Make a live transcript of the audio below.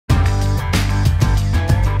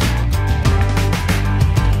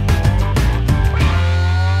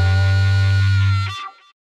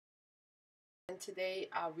today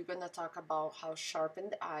we're going to talk about how sharpen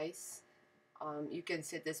the eyes. You can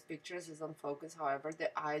see this picture is on focus, however the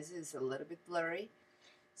eyes is a little bit blurry.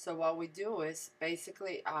 So what we do is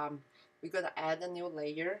basically we're going to add a new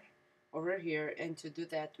layer over here, and to do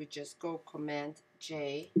that we just go Command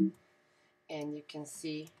J, and you can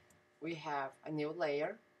see we have a new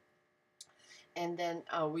layer. And then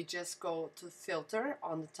we just go to filter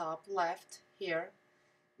on the top left here.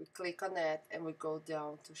 We click on that and we go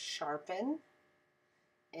down to sharpen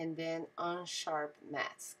and then unsharp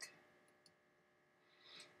mask.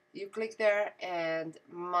 You click there and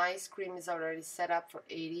my screen is already set up for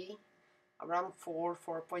 80. Around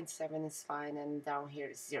 4.7 is fine, and down here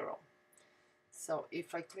is 0. So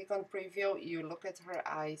if I click on preview, you look at her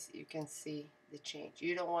eyes, you can see the change.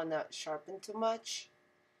 You don't want to sharpen too much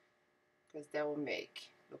because that will make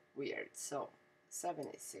look weird. So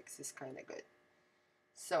 76 is kind of good.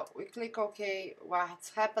 So we click OK.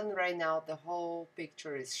 What's happened right now, the whole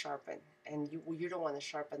picture is sharpened, and you don't want to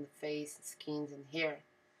sharpen the face, skins, and hair.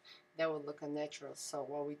 That will look unnatural. So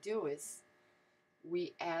what we do is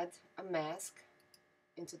we add a mask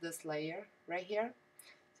into this layer right here.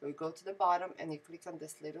 So we go to the bottom and you click on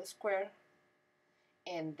this little square,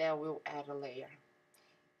 and that will add a layer.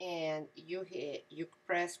 And you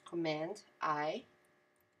press Command I.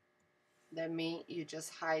 That means you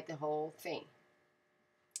just hide the whole thing.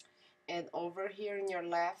 And over here in your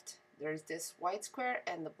left, there's this white square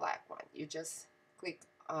and the black one. You just click,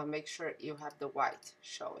 make sure you have the white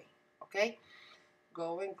showing. Okay?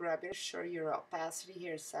 Go and grab it. Sure, your opacity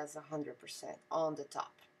here says 100% on the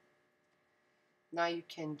top. Now you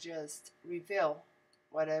can just reveal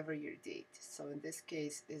whatever you did. So in this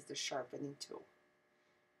case is the sharpening tool.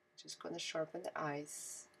 Just gonna sharpen the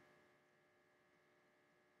eyes.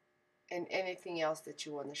 And anything else that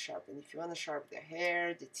you want to sharpen. If you want to sharpen the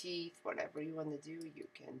hair, the teeth, whatever you want to do, you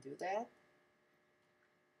can do that.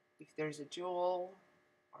 If there's a jewel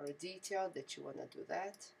or a detail that you want to do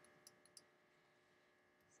that.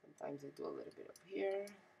 Sometimes I do a little bit up here,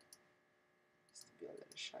 just to be a little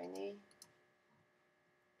shiny.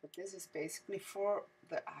 But this is basically for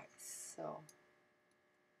the eyes. So,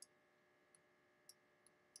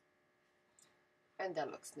 and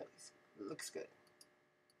that looks nice. Looks good.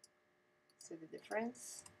 See the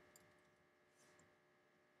difference?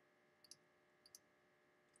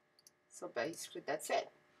 So basically that's it.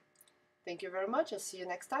 Thank you very much. I'll see you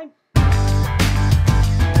next time.